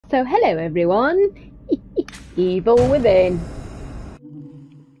So hello everyone, Evil Within.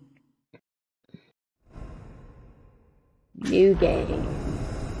 New game.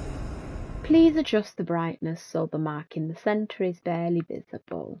 Please adjust the brightness so the mark in the centre is barely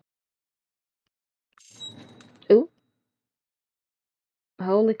visible. Ooh.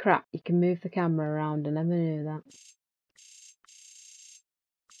 Holy crap, you can move the camera around, I never knew that.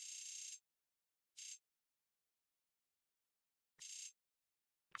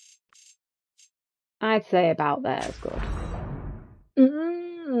 I'd say about there is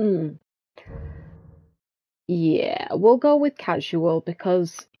good. Yeah, we'll go with casual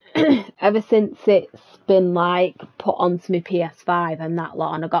because ever since it's been like put onto my PS5 and that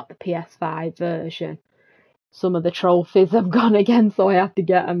lot, and I got the PS5 version, some of the trophies have gone again, so I have to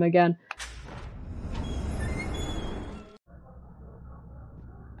get them again.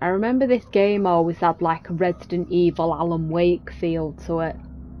 I remember this game always had like a Resident Evil Alan Wake feel to it.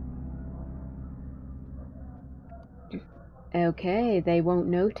 Okay, they won't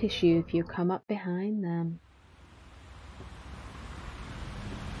notice you if you come up behind them.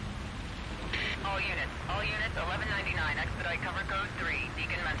 All units, 1199, expedite cover code 3,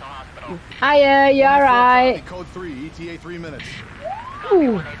 Beacon Mental Hospital. Hiya, you alright? Code 3, ETA 3 minutes.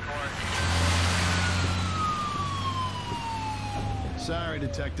 Ooh. Sorry,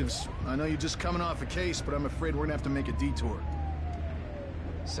 detectives. I know you're just coming off a case, but I'm afraid we're gonna have to make a detour.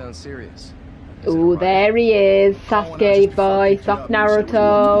 Sounds serious. Ooh, there he is, Sasuke boy, soft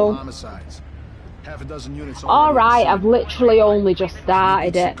Naruto. Half a dozen units. Alright, I've literally only just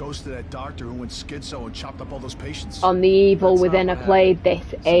started it. Ghost of that doctor who went schizo and chopped up all those patients. On the Evil Within, I played this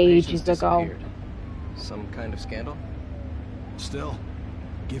ages ago. Some kind of scandal? Still,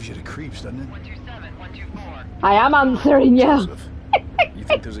 gives you the creeps, doesn't it? 127, 124. I am answering you. Joseph, you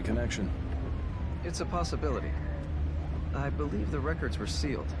think there's a connection? It's a possibility. I believe the records were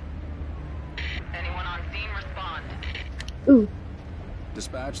sealed. Anyone on scene, respond. Ooh.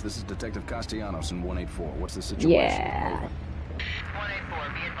 Dispatch, this is Detective Castellanos in 184. What's the situation? Yeah. 184,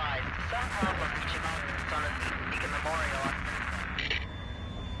 be advised. Some problem reaching owners on the Beacon Memorial.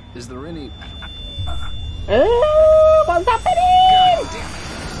 Is there any... What's happening? God damn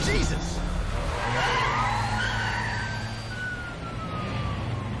it. Jesus!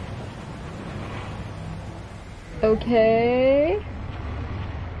 Okay.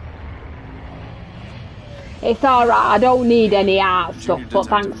 It's alright, I don't need any art stuff, but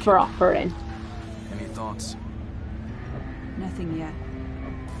thanks for offering. Any thoughts? Nothing yet.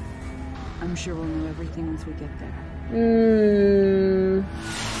 I'm sure we'll know everything once we get there.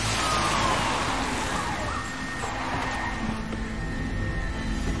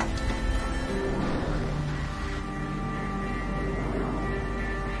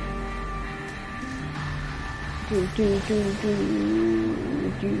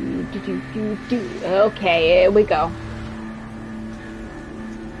 Okay, here we go.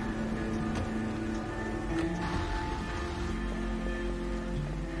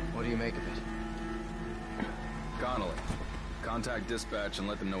 What do you make of it? Connolly, contact dispatch and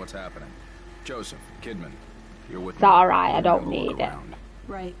let them know what's happening. Joseph, Kidman, you're with me. It's alright, I don't need it.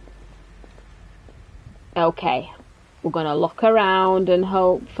 Right. Okay, we're gonna look around and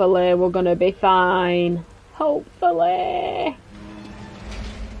hopefully we're gonna be fine. Hopefully.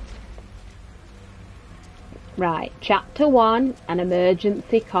 Right, chapter 1, an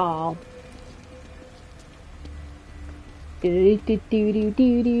emergency call. Really?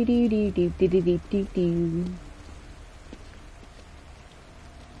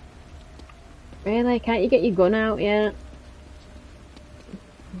 Can't you get your gun out yet?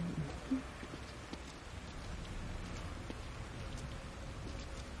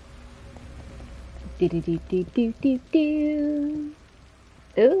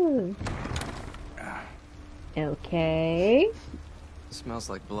 Ooh. Okay. Smells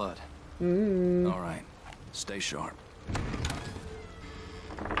like blood. All right, stay sharp.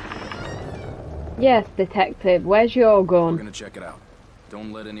 Yes, detective. Where's your gun? We're gonna check it out.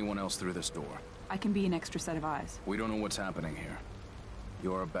 Don't let anyone else through this door. I can be an extra set of eyes. We don't know what's happening here.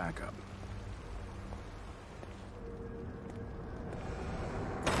 You're a backup.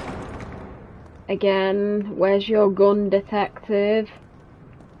 Again, where's your gun, detective?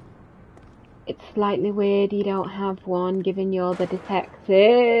 It's slightly weird you don't have one, given you're the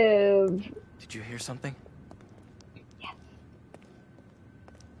detective. Did you hear something? Yes.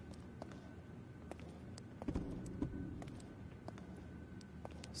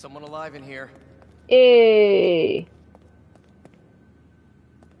 Someone alive in here. Hey.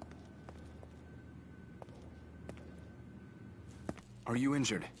 Are you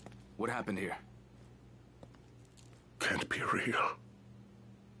injured? What happened here? Can't be real.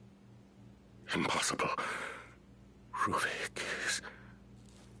 Impossible. Ruvik is...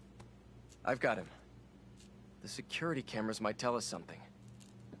 I've got him. The security cameras might tell us something.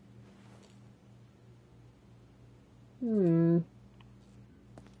 Hmm.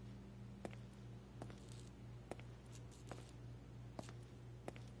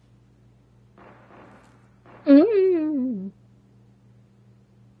 Mm.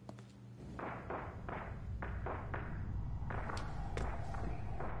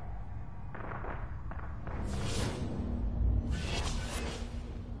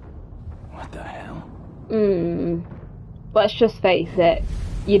 What the hell? Let's just face it,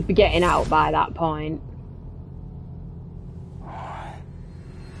 you'd be getting out by that point.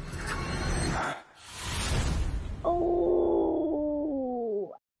 Oh,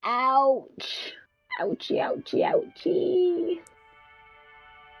 ouch. Ouchie, ouchie, ouchie.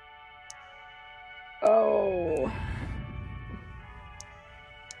 Oh.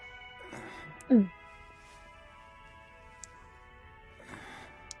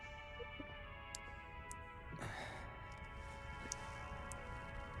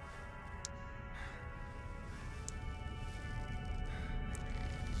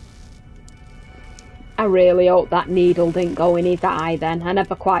 I really hope that needle didn't go in his eye then. I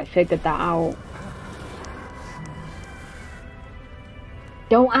never quite figured that out.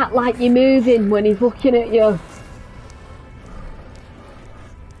 Don't act like you're moving when he's looking at you.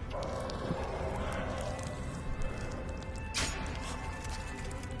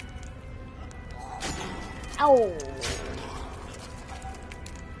 Ow.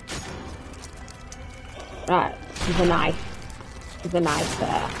 Right, there's a knife. There's a knife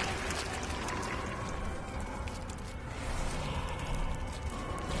there.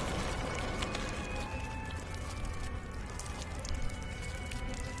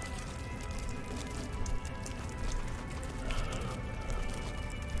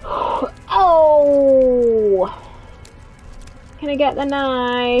 Oh! Can I get the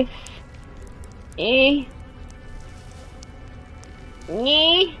knife? Eh?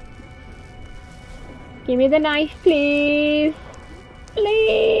 Eh? Give me the knife, please.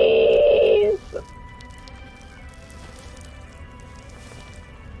 Please.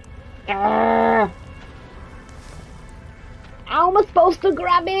 How am I supposed to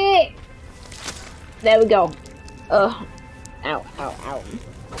grab it? There we go. Ugh. Ow, ow, ow.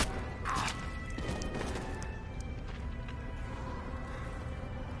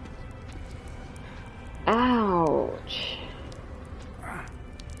 Ouch.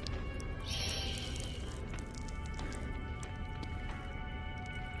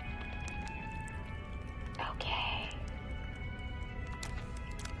 Okay.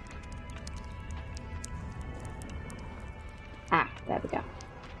 Ah, there we go.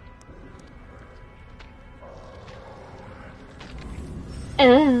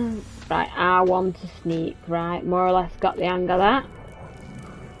 Right, I want to sneak, right, more or less got the hang of that.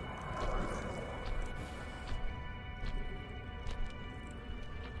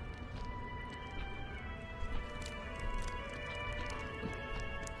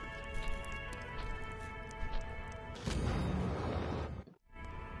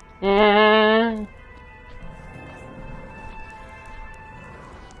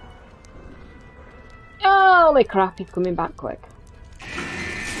 Holy crap, he's coming back quick.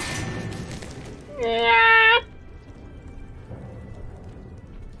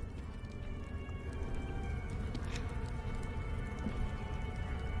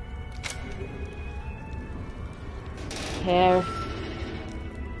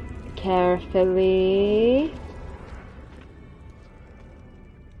 Carefully.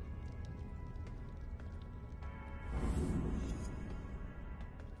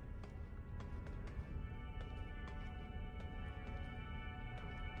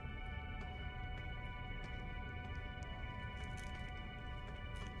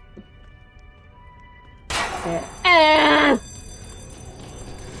 Shit.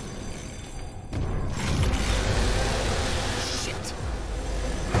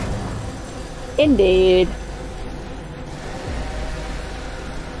 Indeed.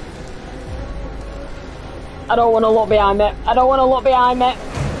 I don't want to look behind me. I don't want to look behind me.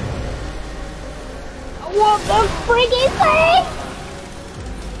 What the frig is this?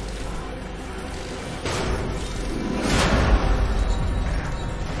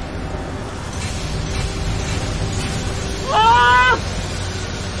 Ah!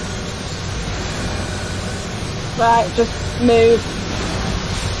 Right, just move.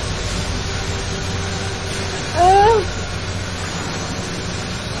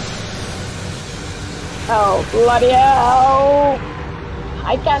 Oh, bloody hell!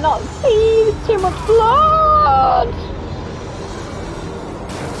 I cannot see, too much blood!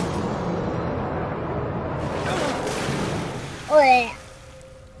 Oh.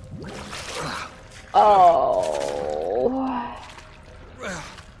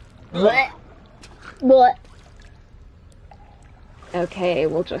 What? Okay,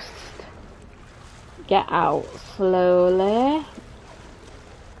 we'll just get out slowly.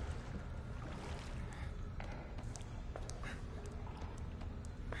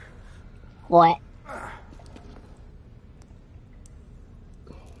 What?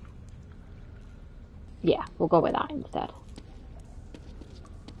 Yeah, we'll go with that instead.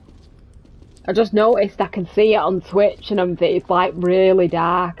 I just noticed I can see it on Twitch and it's like really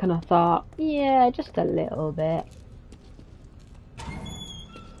dark, and I thought, yeah, just a little bit.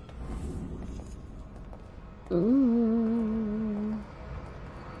 Come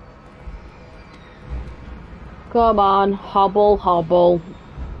on, hobble, hobble.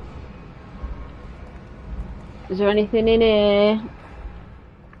 Is there anything in here?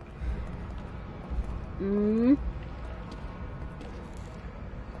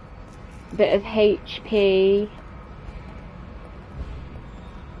 Bit of HP.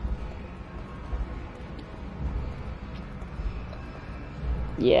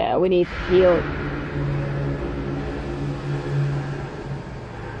 Yeah, we need to heal.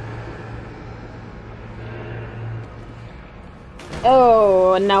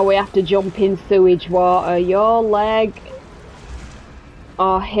 Oh, and now we have to jump in sewage water. Your leg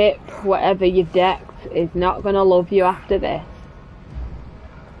or hip, whatever you've decked, is not going to love you after this.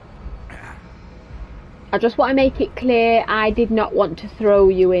 I just want to make it clear, I did not want to throw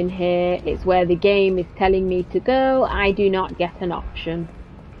you in here. It's where the game is telling me to go. I do not get an option.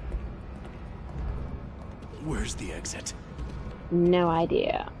 Where's the exit? No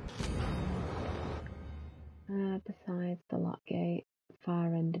idea. Besides the lock gate, far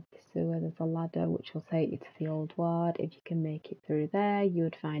end of the sewer, there's a ladder which will take you to the old ward. If you can make it through there, you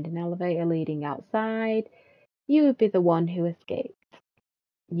would find an elevator leading outside. You would be the one who escaped.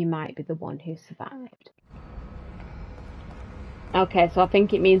 You might be the one who survived. Okay, so I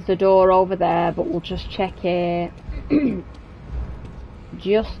think it means the door over there, but we'll just check it.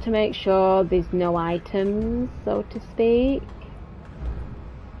 Just to make sure there's no items, so to speak.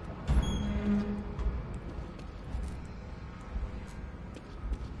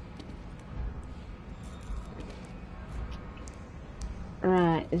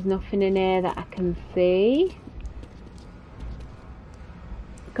 Right, there's nothing in here that I can see.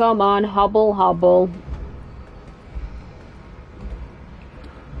 Come on, hobble, hobble.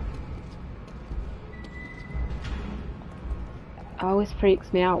 It always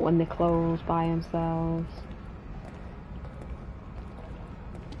freaks me out when they close by themselves.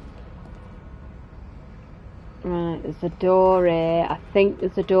 Right, there's a door here. I think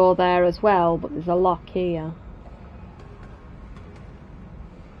there's a door there as well, but there's a lock here.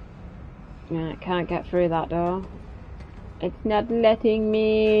 Right, can't get through that door. It's not letting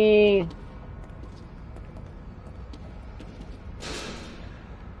me.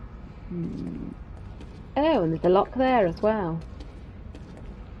 Oh, and there's a lock there as well.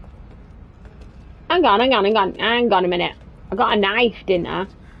 Hang on a minute. I got a knife, didn't I?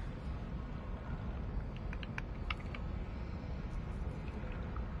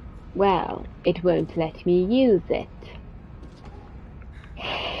 Well, it won't let me use it.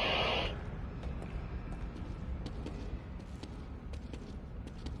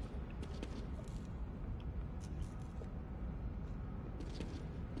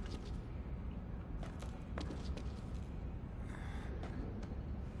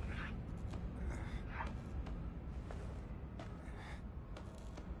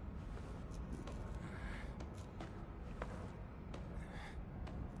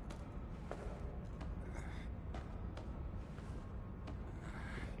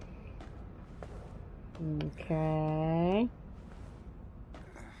 Okay.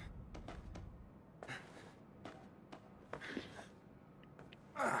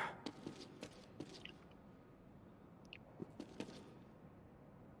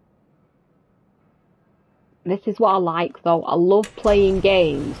 This is what I like though. I love playing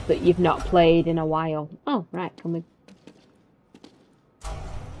games that you've not played in a while. Oh, right, can we...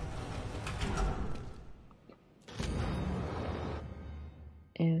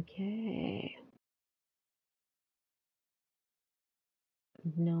 Okay.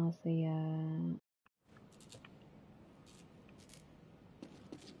 Nausea.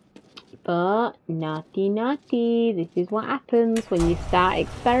 But naughty naughty, this is what happens when you start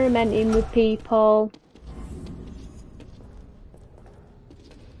experimenting with people.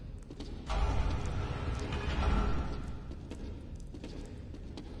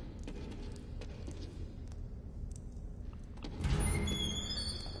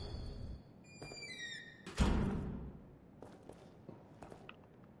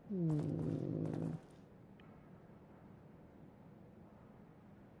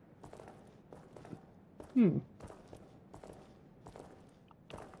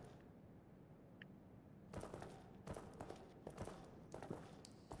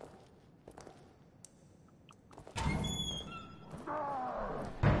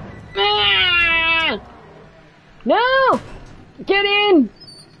 Ah! No! Get in!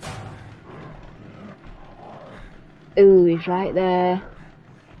 Ooh, he's right there.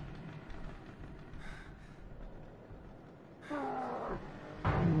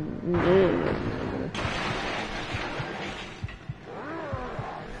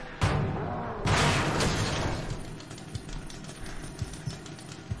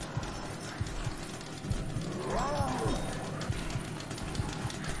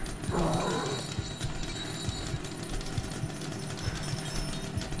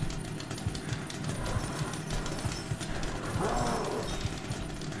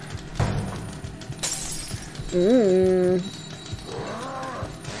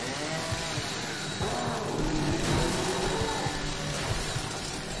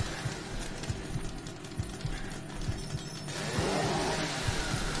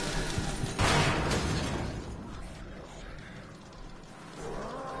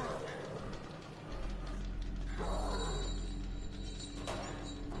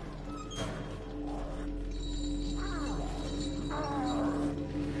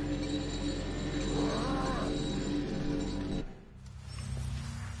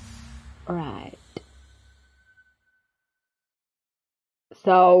 Right.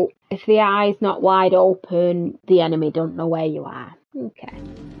 So, if the eye's not wide open, the enemy don't know where you are. Okay.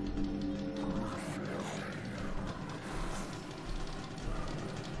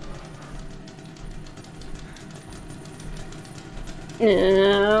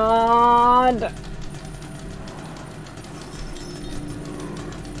 And...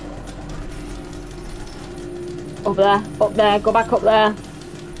 up there, go back up there.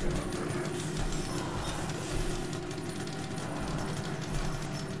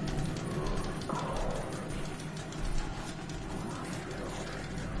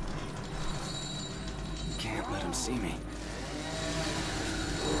 Can't let him see me.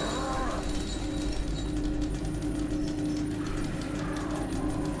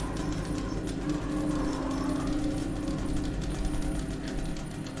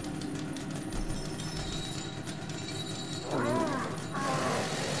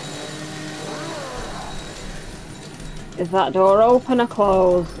 Is that door open or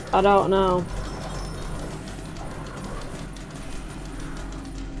closed? I don't know.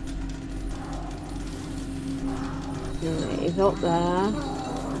 He's up there.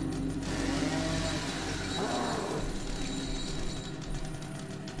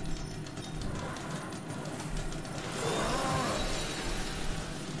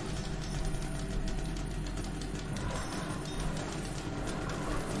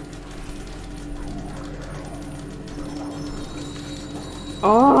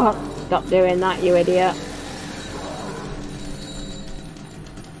 Oh, stop doing that, you idiot.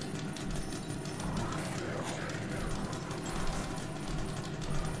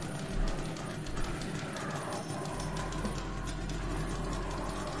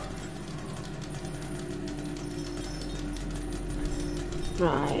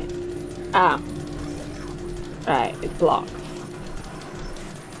 Right. Ah. Right, it's blocked.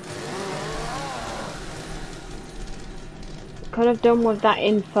 Could have done with that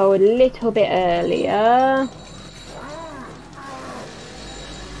info a little bit earlier.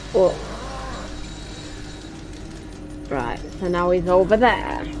 Oh. Right, so now he's over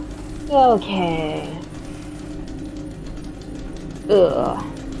there. Okay. Ugh.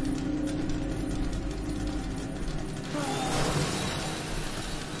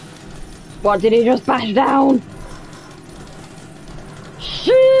 What did he just bash down?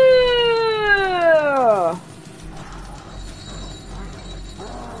 Shoo!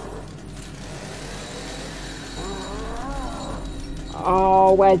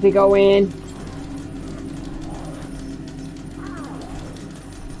 Oh, where's he going?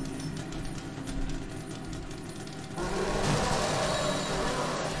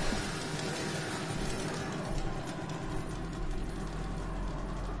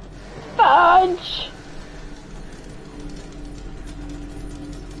 Fudge!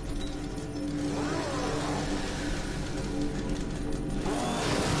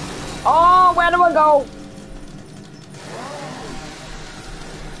 Oh, where do I go?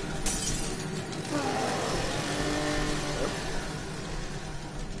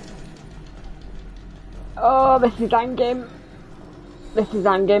 Oh, this is hanging. This is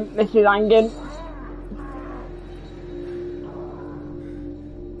hanging. This is hanging.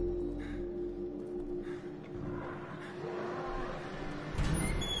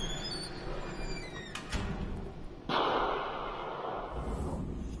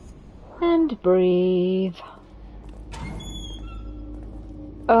 And breathe.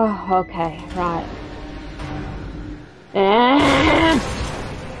 Oh, okay, right.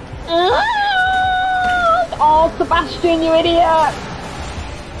 Oh, Sebastian, you idiot!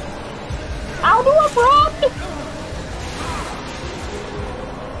 How do I run?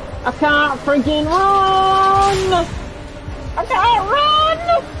 I can't friggin' run! I can't run!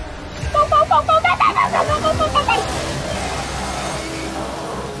 Go, go, go, go, go, go, go, go, go, go, go, go.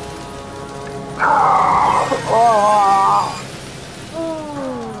 Oh.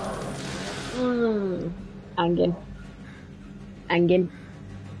 Hanging. Hanging.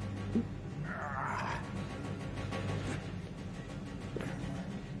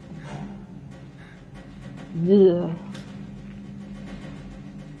 Ugh.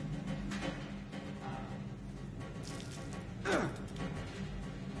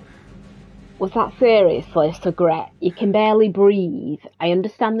 Was that seriously so great? You can barely breathe. I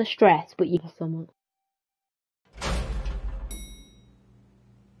understand the stress, but you someone.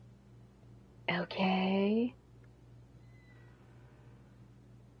 Okay.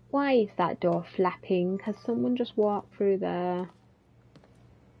 Why is that door flapping? Has someone just walked through there?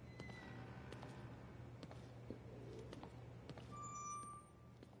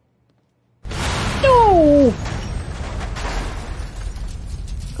 No!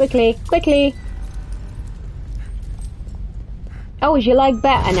 Quickly, quickly! Oh, is your leg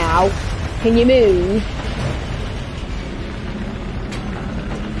better now? Can you move?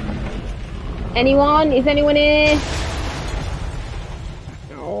 Anyone? Is anyone here?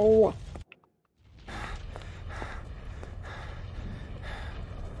 No.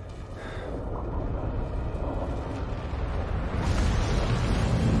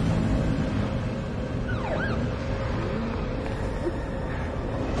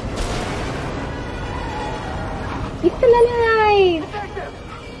 You're still alive! Detective!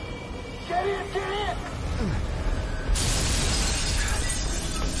 Get in, get in!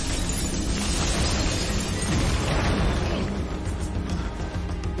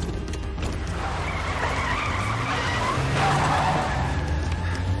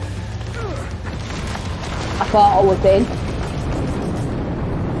 I thought I was in.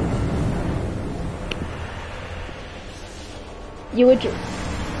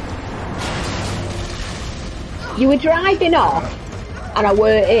 You were driving off, and I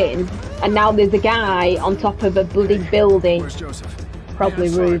weren't in, and now there's a guy on top of a bloody building. Where's Joseph? Probably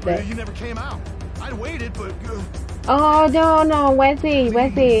Ruvik. You never came out. I waited, but... Oh, no, where's he?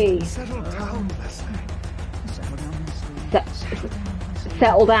 Where's he? Settle down, Leslie.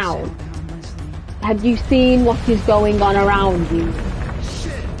 Settle down. Have you seen what is going on around you?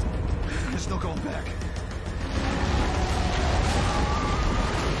 Shit! There's no going back.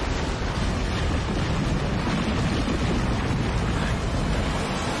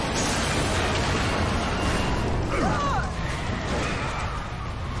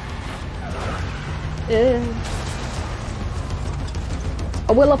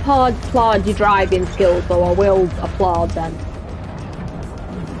 I will applaud your driving skills, though. I will applaud them.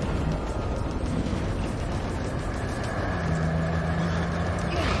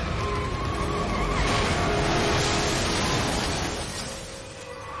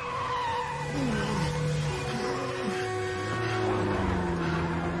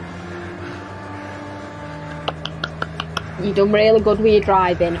 You done really good with your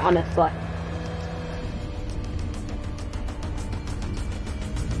driving, honestly.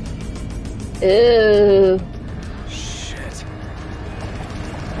 Ew. Shit.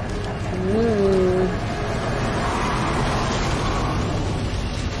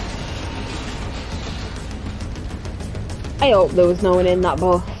 I hope there was no one in that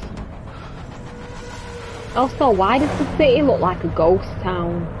bus. Also, why does the city look like a ghost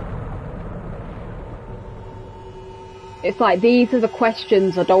town? It's like, these are the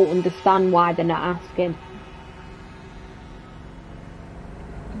questions I don't understand why they're not asking.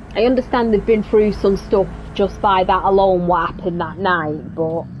 I understand they've been through some stuff just by that alone, what happened that night,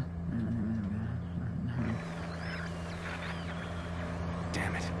 but...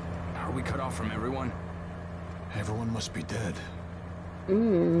 Damn it. Are we cut off from everyone? Everyone must be dead.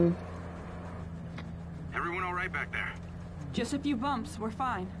 Mmm. Everyone all right back there? Just a few bumps, we're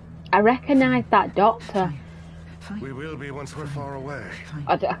fine. I recognise that doctor. We will be once we're far away.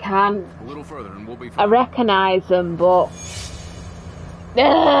 I can't... A little further and we'll be I fine. recognise them, but...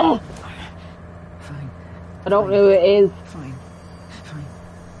 Ugh! I don't know who it is. Fine.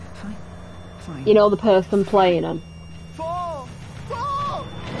 You know, the person playing them. Fall! Fall!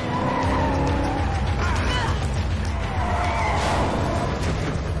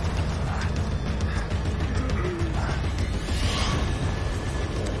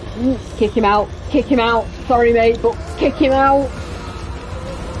 Kick him out. Kick him out. Sorry, mate, but kick him out.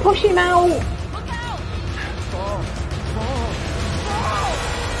 Push him out. Look out!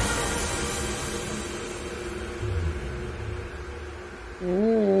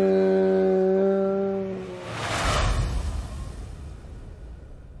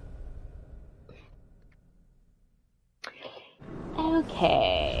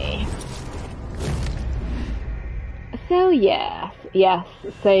 Okay. So yes,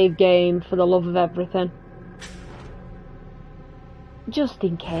 save game for the love of everything. Just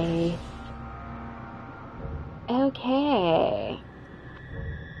in case. Okay.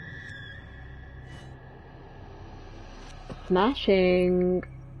 Smashing.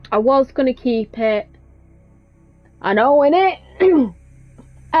 I was gonna keep it. I know, innit?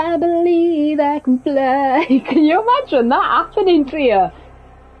 I believe I can fly. Can you imagine that happening to you?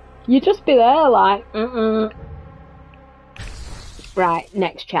 You'd just be there like, Right,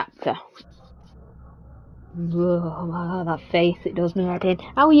 next chapter. Oh my God, that face, it does me head in.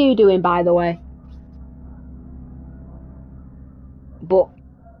 How are you doing, by the way? But,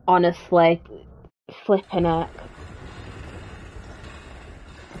 honestly, flipping it.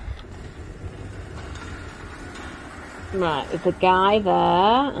 Right, there's a guy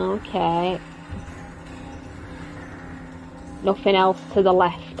there. Okay. Nothing else to the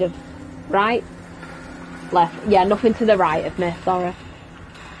left of... Right? Left. Yeah, nothing to the right of me, sorry.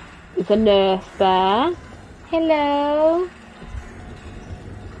 There's a nurse there. Hello?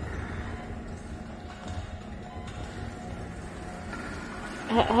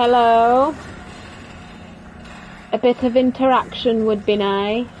 Hello? A bit of interaction would be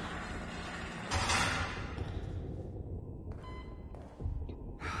nice.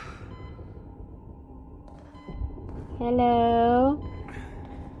 Hello?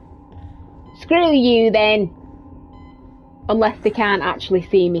 Screw you then! Unless they can't actually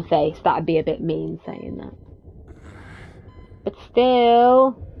see me face, that'd be a bit mean saying that. But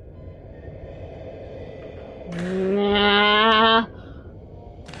still... Nah.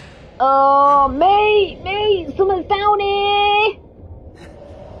 Oh, mate, someone's down here!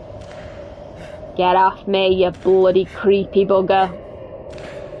 Get off me, you bloody creepy bugger.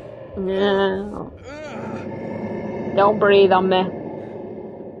 No. Don't breathe on me.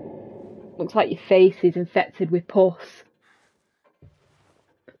 Looks like your face is infected with pus.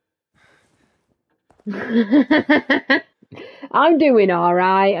 I'm doing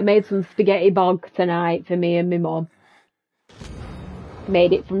alright. I made some spaghetti bog tonight for me and my mum.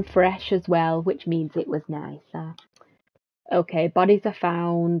 Made it from fresh as well, which means it was nicer. Okay, bodies are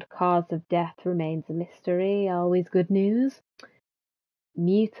found. Cause of death remains a mystery. Always good news.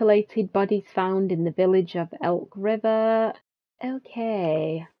 Mutilated bodies found in the village of Elk River.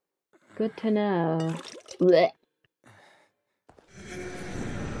 Okay. Good to know. Blech.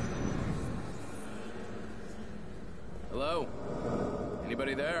 Hello?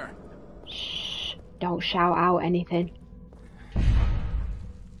 Anybody there? Shh. Don't shout out anything.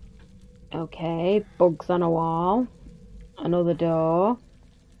 Okay, bugs on a wall. Another door.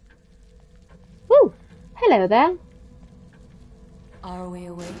 Woo! Hello there. Are we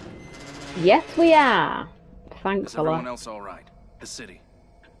awake? Yes, we are. Is Thankfully. everyone else all right? The city.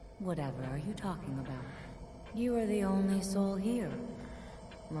 Whatever are you talking about? You are the only soul here.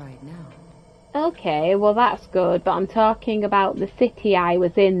 Right now. Okay, well that's good, but I'm talking about the city I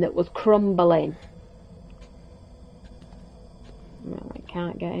was in that was crumbling. No, I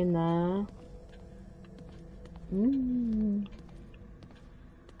can't get in there.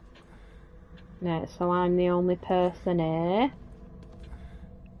 No, so I'm the only person here.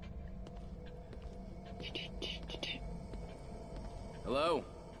 Hello?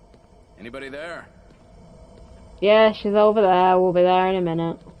 Anybody there? Yeah, she's over there. We'll be there in a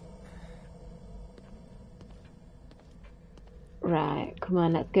minute. Right, come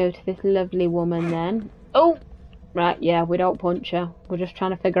on, let's go to this lovely woman then. Oh! Right, yeah, we don't punch her. We're just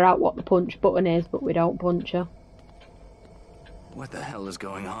trying to figure out what the punch button is, but we don't punch her. What the hell is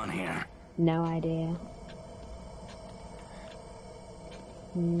going on here? No idea.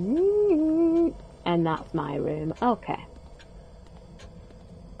 And that's my room. Okay.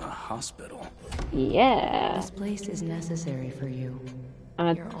 A hospital? Yeah. This place is necessary for you.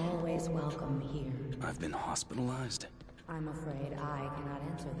 You're always welcome here. I've been hospitalized? I'm afraid I cannot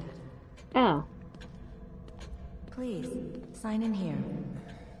answer that. Oh. Please, sign in here.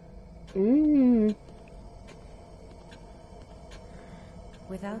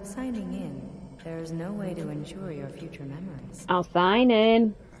 Without signing in, there is no way to ensure your future memories. I'll sign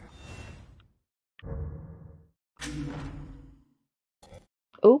in.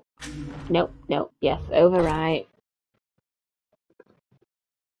 Oh. Nope, nope. Yes, overwrite.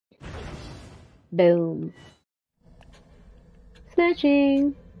 Boom.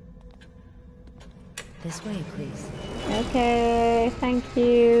 Snatching. This way, please. Okay, thank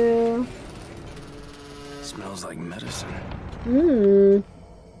you. Smells like medicine.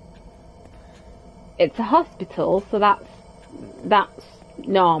 It's a hospital, so that's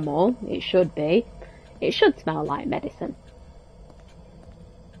normal. It should be. It should smell like medicine.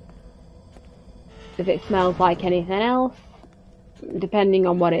 If it smells like anything else, depending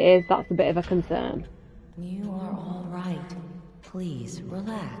on what it is, that's a bit of a concern. You are all right. Please,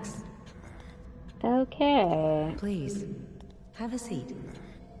 relax. Okay. Please, have a seat.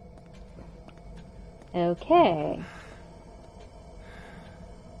 Okay.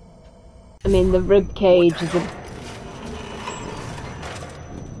 I mean, the rib cage is a...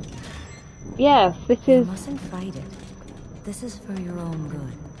 Yes, this You is... mustn't fight it. This is for your own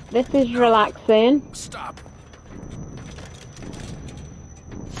good. This is relaxing. Stop.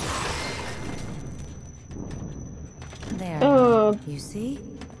 There. Oh. You see?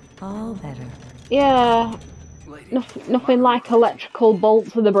 All better. Yeah. Nothing like electrical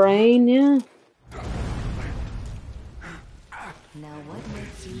bolt to the brain, yeah. Now what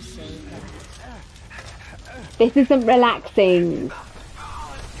makes you say that? This isn't relaxing.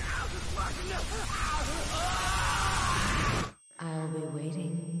 I'll be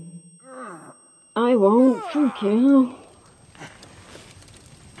waiting. I won't, thank you.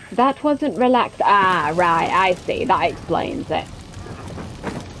 That wasn't relaxed. Ah, right, I see. That explains it.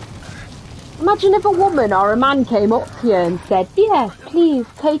 Imagine if a woman or a man came up to you and said, "Yes, please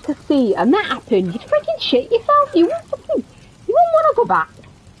take a seat," and that happened. You'd freaking shit yourself. You wouldn't want to go back.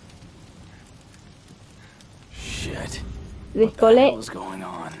 Shit. This What the hell bullet. is going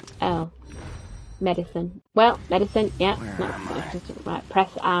on? Oh, medicine. Well, medicine. Yeah. Where am I? Right.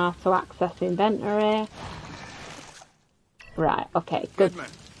 Press R to access inventory. Right. Okay. Good. Kidman,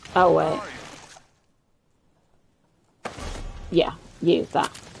 Oh where wait. are you? Yeah. Use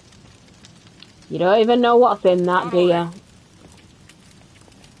that. You don't even know what's in that, do you?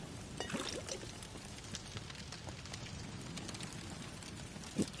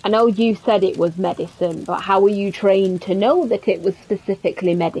 I know you said it was medicine, but how were you trained to know that it was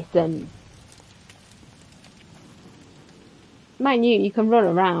specifically medicine? Mind you can run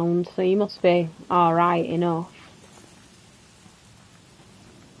around, so you must be alright enough.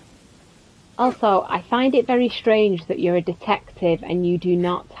 Also, I find it very strange that you're a detective and you do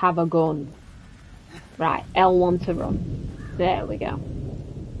not have a gun. Right, L1 to run. There we go.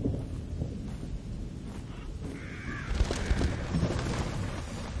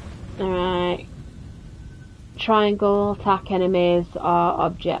 Alright. Triangle, attack enemies or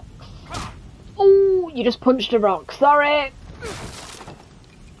objects. Oh, you just punched a rock. Sorry.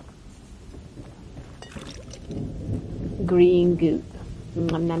 Green goop.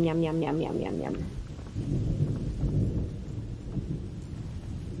 Yum yum yum yum yum yum yum yum.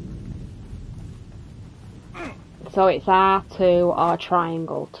 So it's R2 or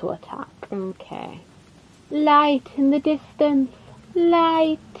triangle to attack. Okay. Light in the distance.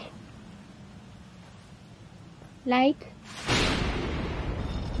 Light. Light.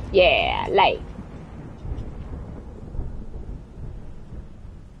 Yeah, light.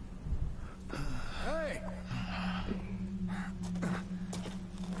 Hey!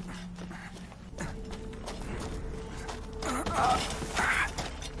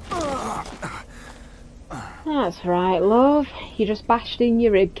 That's right, love. You just bashed in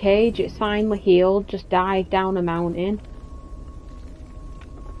your rib cage. It's finally healed. Just dive down a mountain.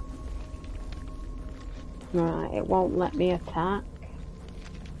 Right, it won't let me attack.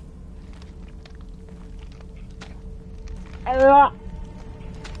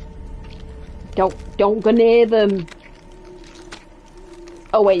 Don't go near them.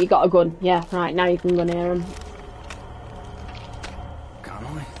 Oh wait, you got a gun. Yeah, right, now you can go near them.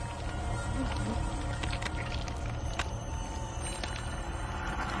 Connolly?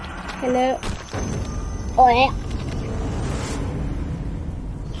 Hello. Oh yeah.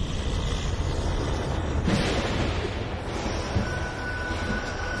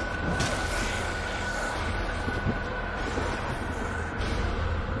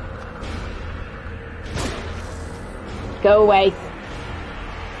 Go away.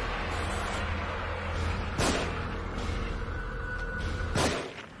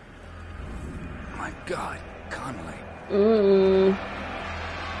 My God, Connolly.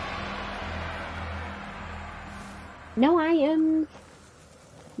 No items.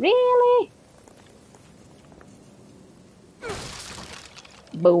 Really?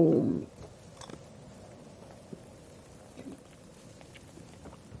 Boom.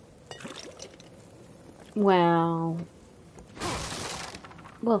 Well.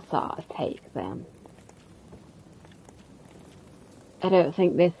 We'll sort of take them. I don't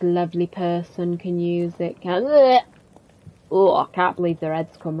think this lovely person can use it. Oh, I can't believe their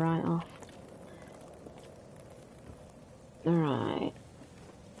heads come right off. Alright.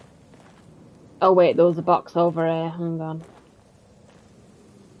 Oh wait, there was a box over here. Hang on.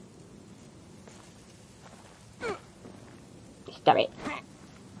 Stop it.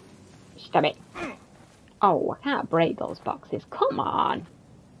 Stop it. Oh, I can't break those boxes. Come on.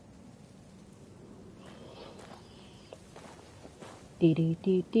 Do do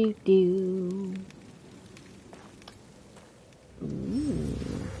do do do.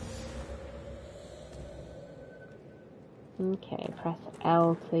 Okay, press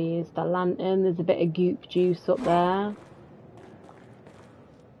L to use the lantern. There's a bit of goop juice up there.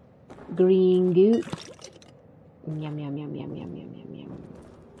 Green goop. Yum yum yum yum yum yum yum yum.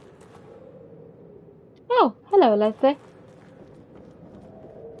 Oh, hello Leslie.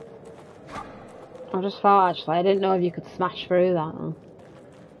 I just thought actually, I didn't know if you could smash through that.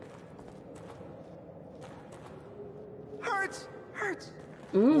 Hurts! Hurts!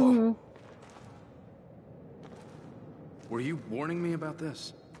 Whoa. Were you warning me about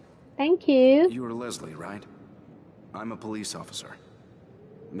this? Thank you. You are Leslie, right? I'm a police officer.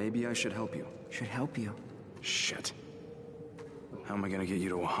 Maybe I should help you. Should help you. Shit. How am I gonna get you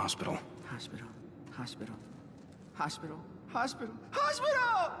to a hospital? Hospital. Hospital. Hospital. Hospital.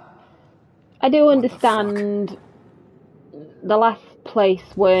 Hospital! I do understand the last place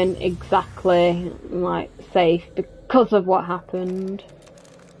weren't exactly, like, safe because of what happened.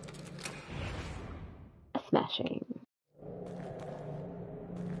 Smashing.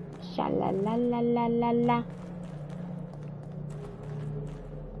 Sha-la-la-la-la-la-la.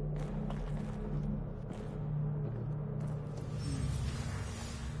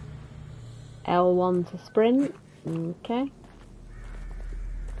 L1 to sprint. Okay.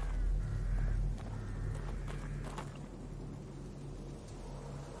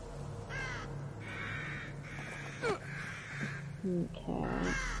 Okay.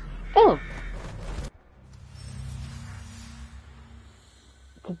 Oh!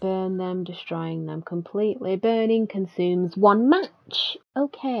 To burn them, destroying them completely. Burning consumes 1 match.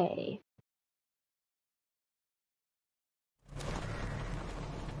 Okay.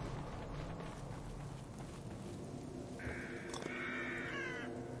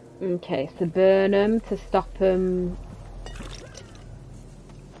 Okay, so burn them to stop them.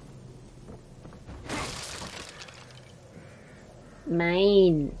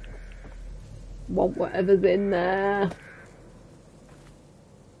 Mine. Want whatever's in there.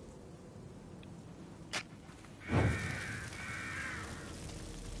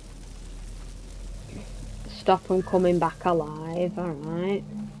 Stop them coming back alive, alright.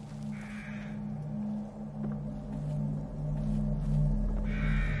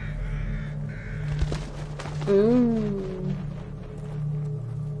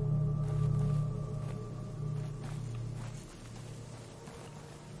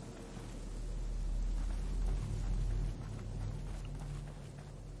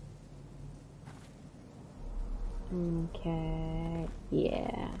 Okay,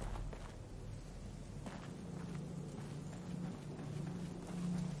 yeah.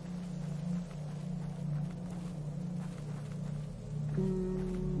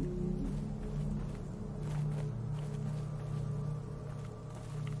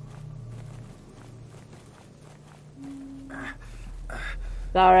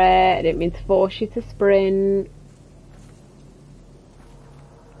 Sorry, I didn't mean to force you to sprint.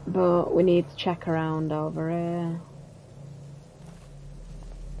 But we need to check around over here.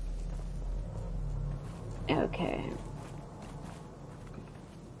 Okay.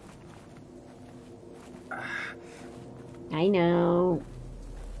 I know.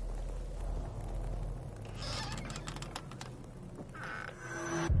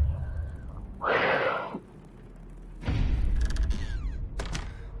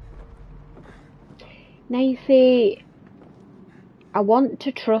 Now you see, I want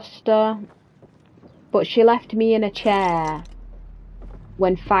to trust her, but she left me in a chair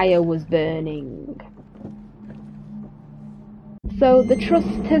when fire was burning. So the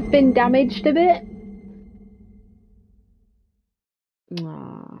trust has been damaged a bit.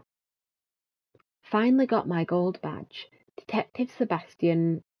 Aww. Finally got my gold badge. Detective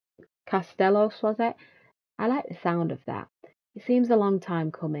Sebastian Castellos, was it? I like the sound of that. It seems a long time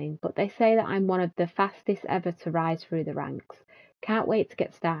coming, but they say that I'm one of the fastest ever to rise through the ranks. Can't wait to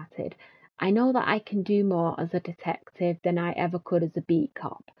get started. I know that I can do more as a detective than I ever could as a beat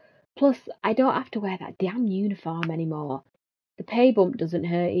cop. Plus, I don't have to wear that damn uniform anymore. The pay bump doesn't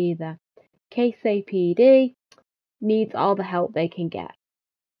hurt either. KCPD needs all the help they can get.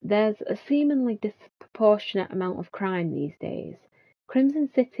 There's a seemingly disproportionate amount of crime these days. Crimson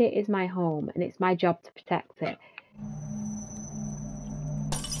City is my home, and it's my job to protect it.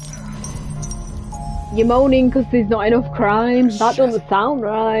 You're moaning because there's not enough crime? That doesn't sound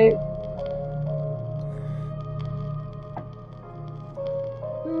right.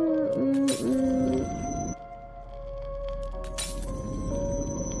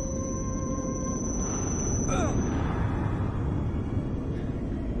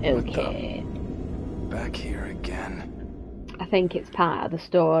 Okay. Back here again. I think it's part of the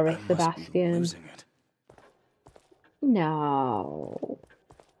story, I must be Sebastian. losing it. No.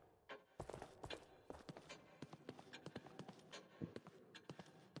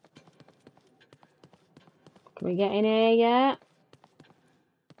 Can we get in here yet?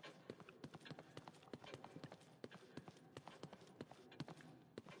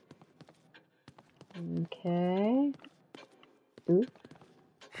 Okay. Ooh.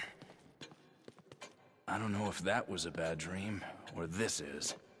 I don't know if that was a bad dream, or this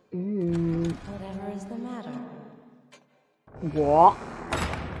is. Whatever is the matter? What?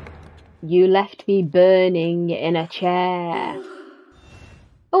 You left me burning in a chair.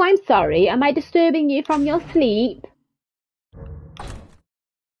 Oh, I'm sorry. Am I disturbing you from your sleep?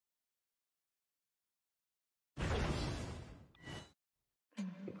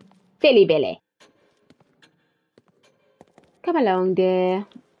 Silly Billy. Come along, dear.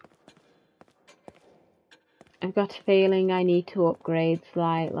 I've got a feeling I need to upgrade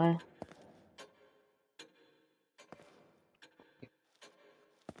slightly.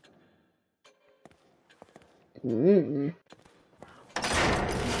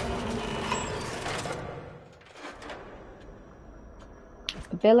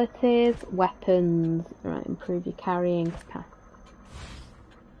 Abilities, weapons. Right, improve your carrying capacity.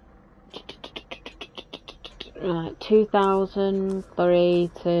 Right,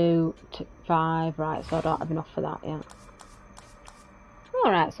 2003 to 5. Right, so I don't have enough for that yet.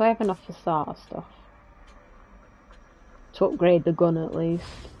 Alright, so I have enough for sort of stuff. To upgrade the gun at least.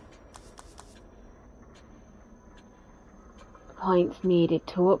 Points needed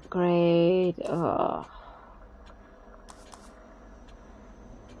to upgrade. Ugh.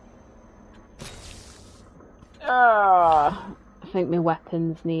 I think my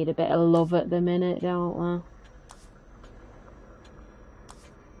weapons need a bit of love at the minute, don't they?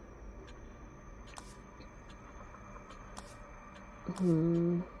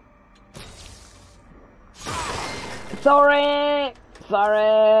 Sorry!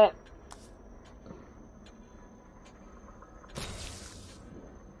 Sorry!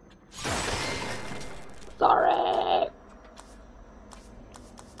 Sorry!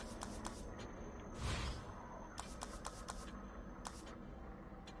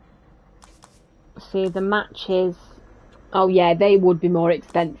 See, the matches... Oh yeah, they would be more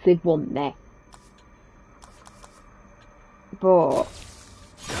expensive, wouldn't they? But...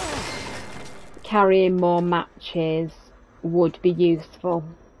 carrying more matches would be useful.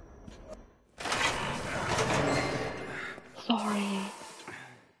 Sorry.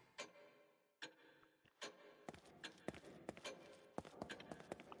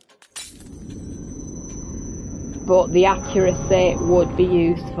 But the accuracy would be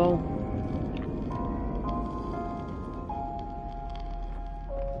useful.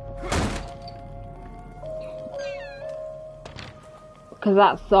 Because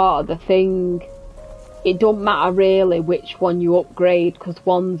that's sort of the thing. It don't matter really which one you upgrade, because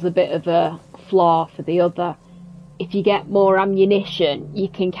one's a bit of a flaw for the other. If you get more ammunition, you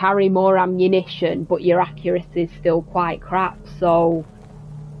can carry more ammunition, but your accuracy is still quite crap, so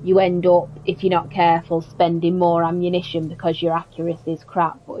you end up, if you're not careful, spending more ammunition because your accuracy is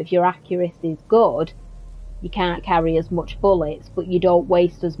crap. But if your accuracy is good, you can't carry as much bullets, but you don't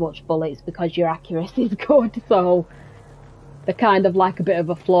waste as much bullets because your accuracy is good, so they're kind of like a bit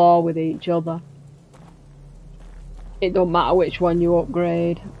of a flaw with each other. It don't matter which one you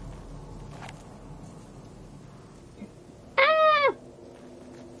upgrade. Ah!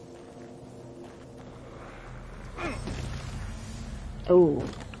 Oh,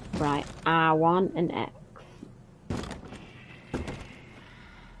 right. R1 and X.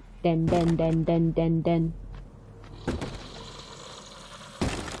 Den.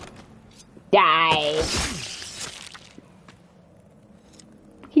 Die!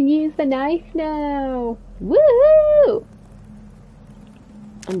 Can use the knife now! Woohoo!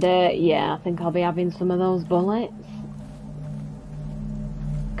 And yeah, I think I'll be having some of those bullets.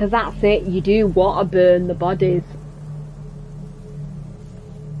 Because that's it, you do want to burn the bodies.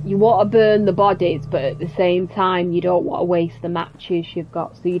 You want to burn the bodies, but at the same time you don't want to waste the matches you've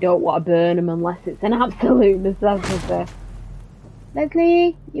got, so you don't want to burn them unless it's an absolute necessity.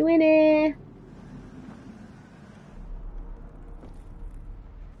 Leslie, you in here?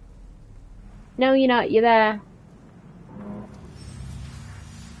 No, you're not. You're there.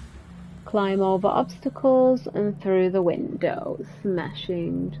 Climb over obstacles and through the window.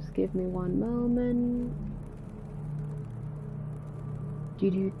 Smashing. Just give me one moment. Do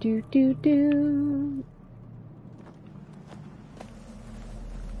do do do do.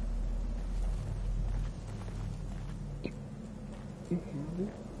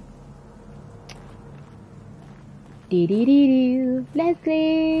 Dee dee dee doo.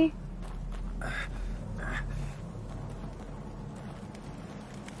 Leslie.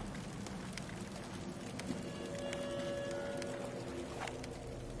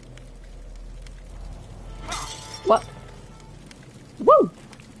 What? Woo!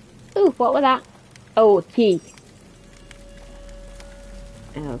 Ooh, what was that? Oh, key.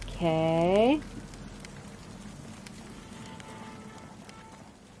 Okay.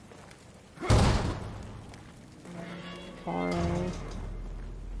 Sorry.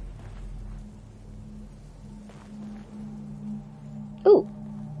 Ooh.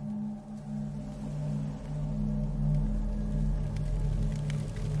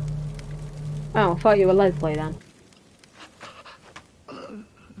 Oh, I thought you were Leslie then.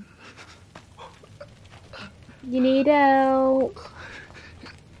 You need help.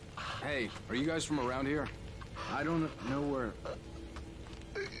 Hey, are you guys from around here? I don't know where...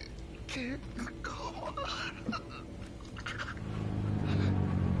 Can't go on.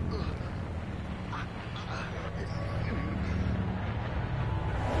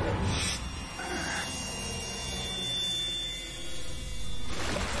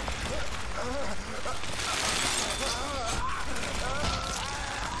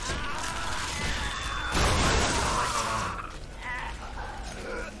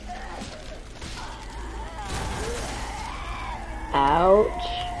 Ouch.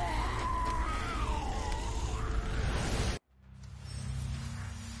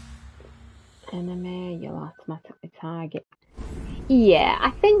 Enemy, you'll automatically target. Yeah,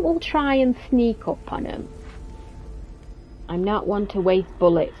 I think we'll try and sneak up on him. I'm not one to waste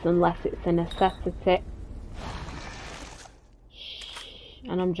bullets unless it's a necessity.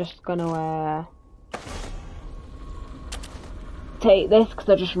 And I'm just gonna take this because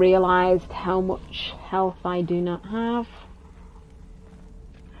I just realised how much health I do not have.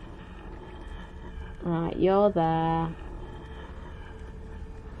 Right, you're there.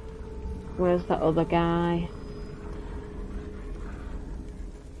 Where's that other guy?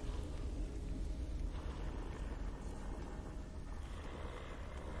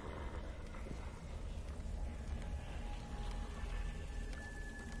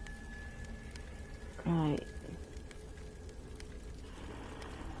 Right.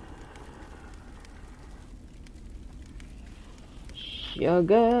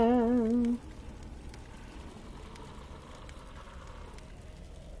 Sugar.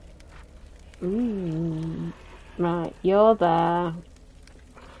 Right, you're there.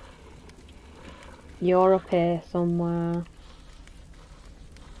 You're up here somewhere.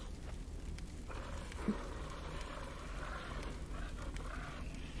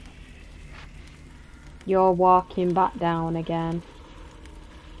 You're walking back down again.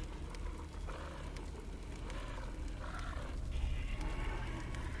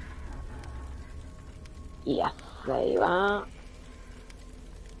 Yes, there you are.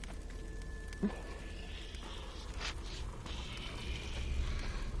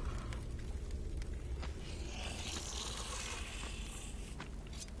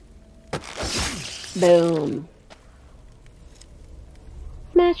 Boom.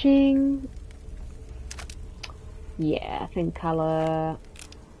 Smashing. Yeah, I think I'll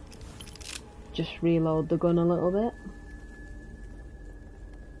just reload the gun a little bit.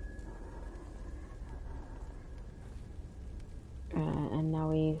 Right, and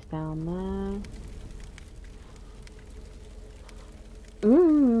now he's down there.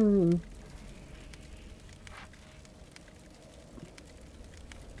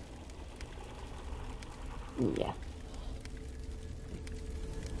 Yeah.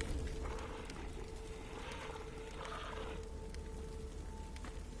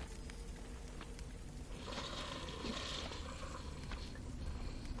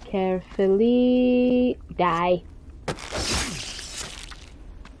 Carefully die.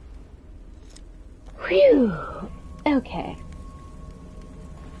 Whew. Okay.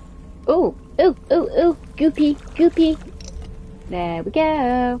 Ooh, ooh, ooh, ooh, goopy, goopy. There we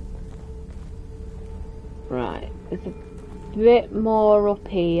go. Right, there's a bit more up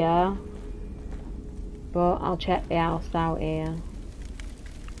here, but I'll check the house out here.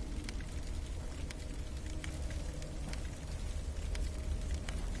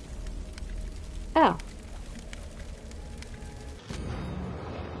 Oh.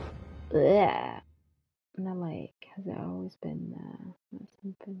 Yeah. The lake, has it always been there? That's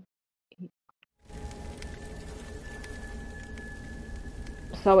something.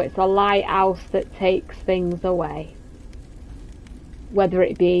 So it's a lighthouse that takes things away. Whether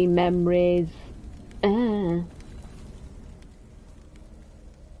it be memories.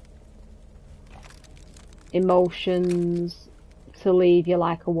 Emotions, to leave you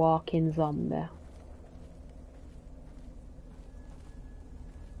like a walking zombie.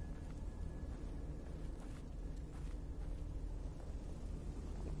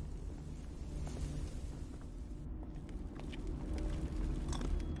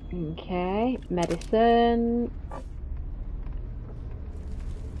 Okay, medicine.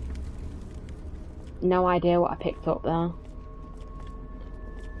 No idea what I picked up there.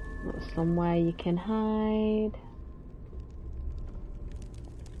 That's somewhere you can hide.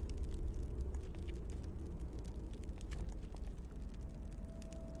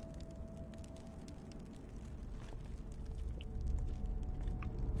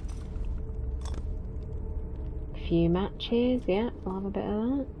 Few matches, yeah, I'll have a bit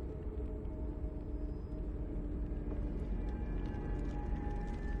of that.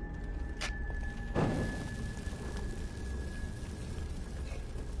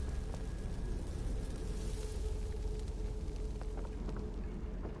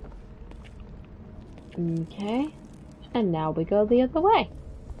 Okay, and now we go the other way.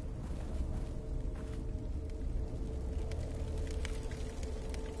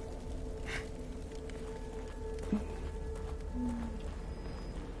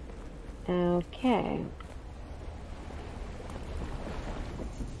 Okay.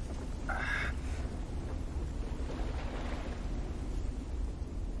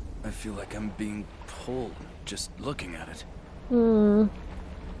 I feel like I'm being pulled just looking at it.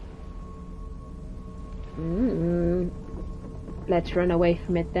 Let's run away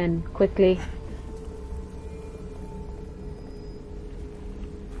from it then, quickly.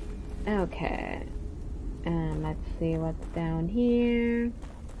 Okay. And let's see what's down here.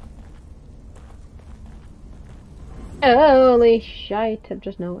 Holy shite, I've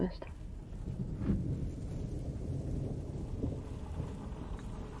just noticed.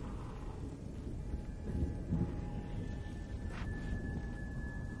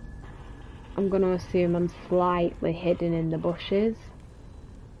 I'm gonna assume I'm slightly hidden in the bushes.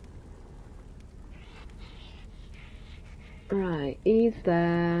 Right, he's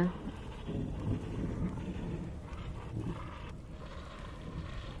there.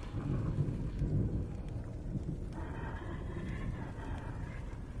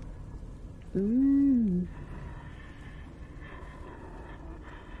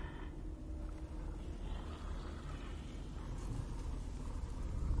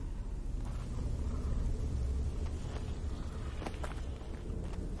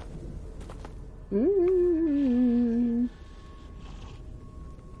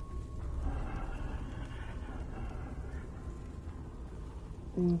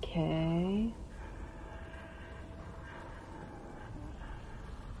 Okay.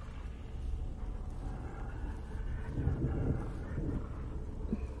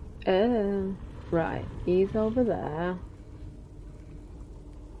 Right, he's over there.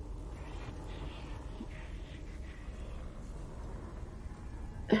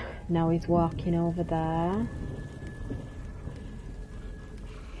 Now he's walking over there.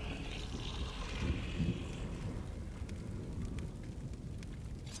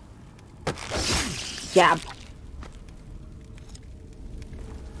 Jab.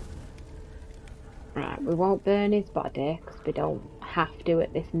 Right, we won't burn his body because we don't have to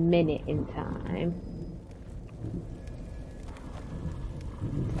at this minute in time.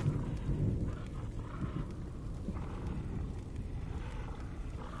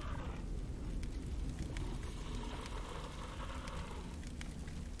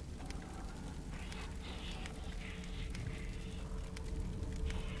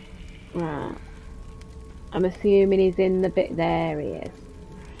 Right. I'm assuming he's in the bit there he is.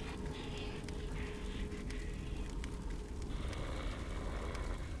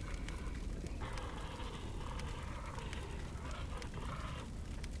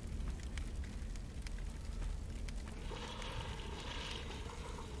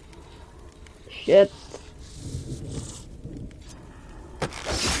 Shit.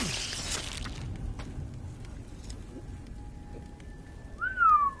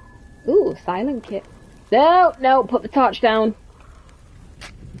 Ooh, silent kit. No, no, put the torch down.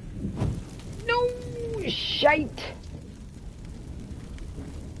 No, shite.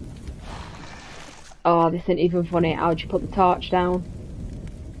 Oh, this isn't even funny. How'd you put the torch down?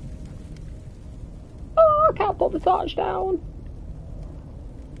 can't put the torch down.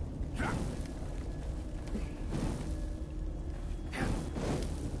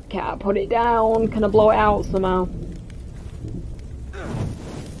 Can't put it down. Can I blow it out somehow?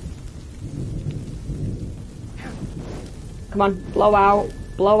 Come on, blow out.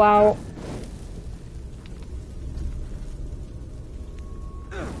 Blow out.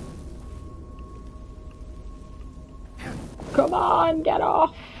 Come on, get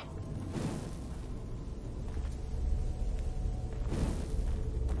off.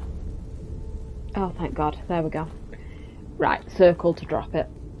 Oh, thank God. There we go. Right, circle to drop it.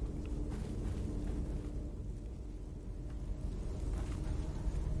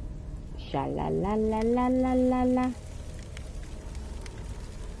 Sha-la-la-la-la-la-la-la.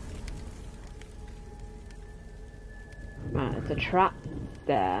 Right, there's a trap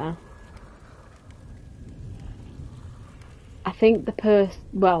there. I think the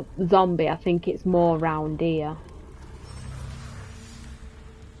zombie, I think it's more round here.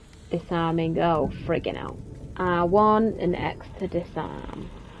 Disarming, oh, friggin' hell. R1 and X to disarm.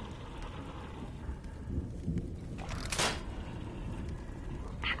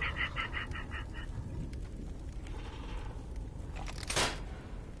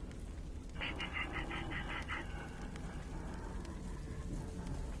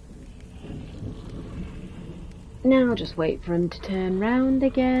 Now I'll just wait for him to turn round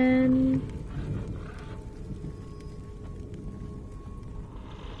again.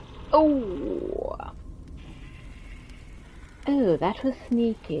 Oh! Oh, that was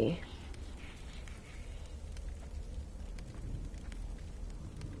sneaky.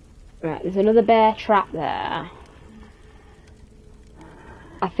 Right, there's another bear trap there.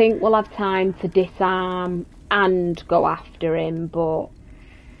 I think we'll have time to disarm and go after him, but...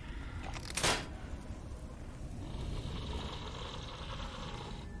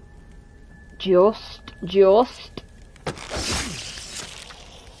 Just.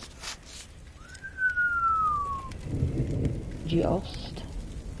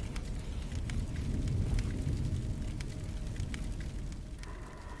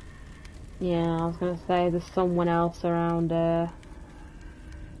 Yeah, I was gonna say there's someone else around there.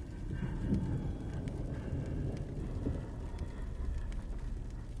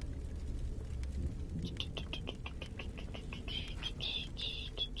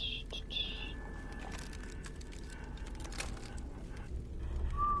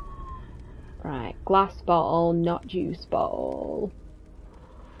 Right, glass bottle, not juice bottle.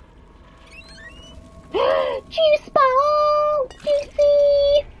 Juice ball!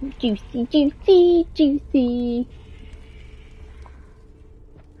 Juicy! Juicy, juicy, juicy.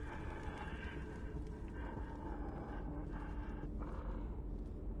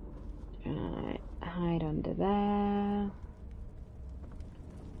 Right, hide under there.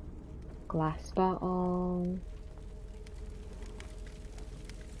 Glass bottle.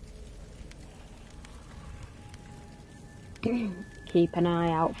 Keep an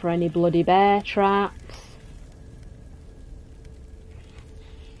eye out for any bloody bear traps.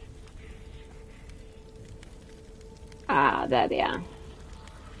 Ah, there they are.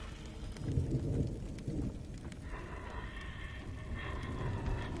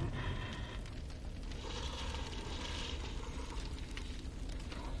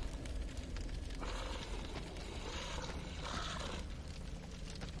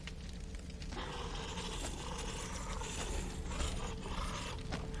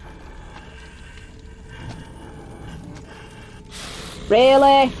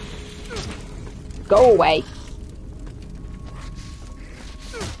 Really? Go away.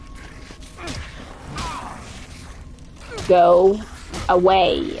 Go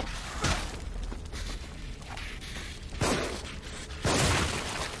away.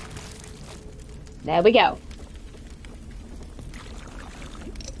 There we go.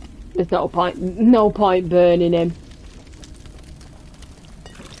 There's no point burning him.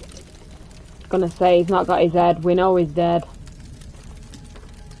 Gonna say he's not got his head. We know he's dead.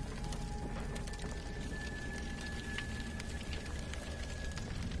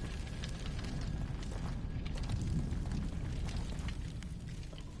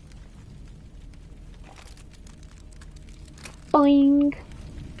 Boing.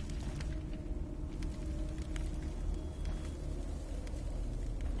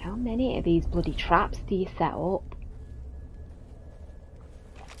 How many of these bloody traps do you set up?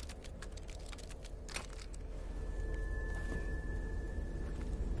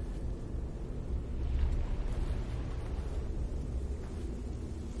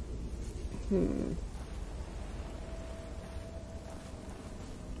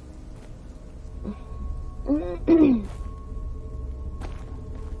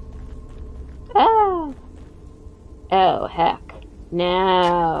 Ah! Oh, heck.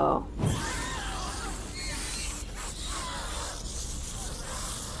 No.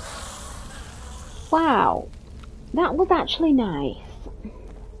 Wow. That was actually nice.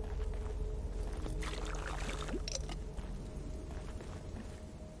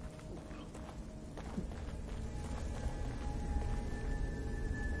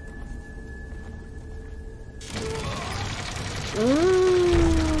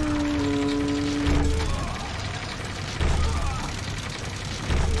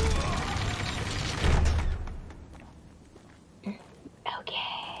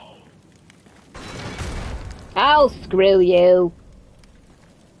 Okay. I'll screw you.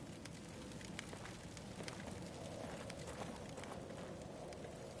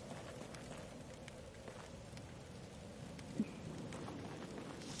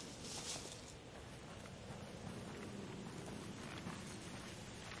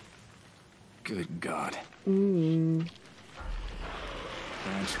 Good God.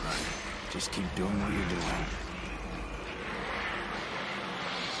 That's right. Just keep doing what you're doing.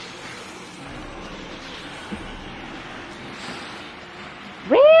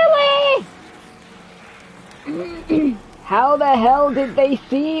 Really? How the hell did they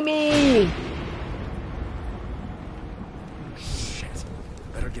see me? Shit.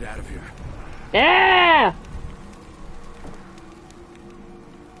 Better get out of here. Ah!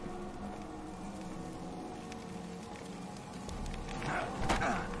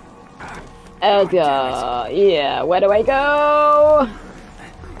 Oh god, yeah, where do I go?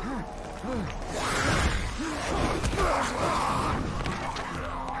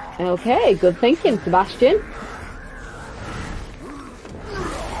 Okay, good thinking, Sebastian.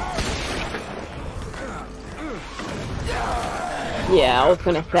 Yeah, I was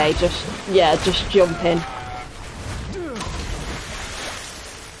gonna say, just jump in.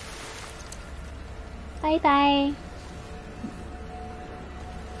 Bye bye.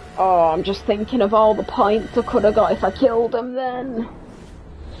 Oh, I'm just thinking of all the points I could have got if I killed him then.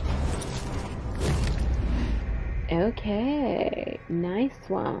 Okay, nice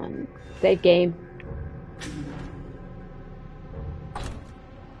one. Save game.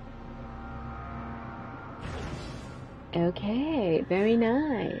 Okay, very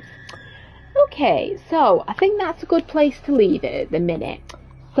nice. Okay, so I think that's a good place to leave it at the minute.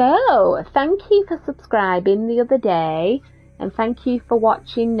 So, thank you for subscribing the other day, and thank you for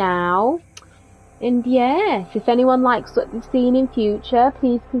watching now. And yes, if anyone likes what they've seen in future,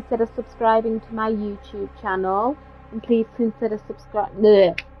 please consider subscribing to my YouTube channel, and please consider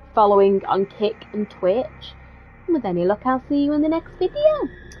following on Kick and Twitch. And with any luck, I'll see you in the next video.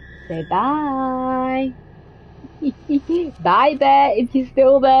 Say bye. Bye, Bear, if you're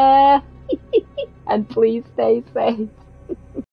still there. And please stay safe.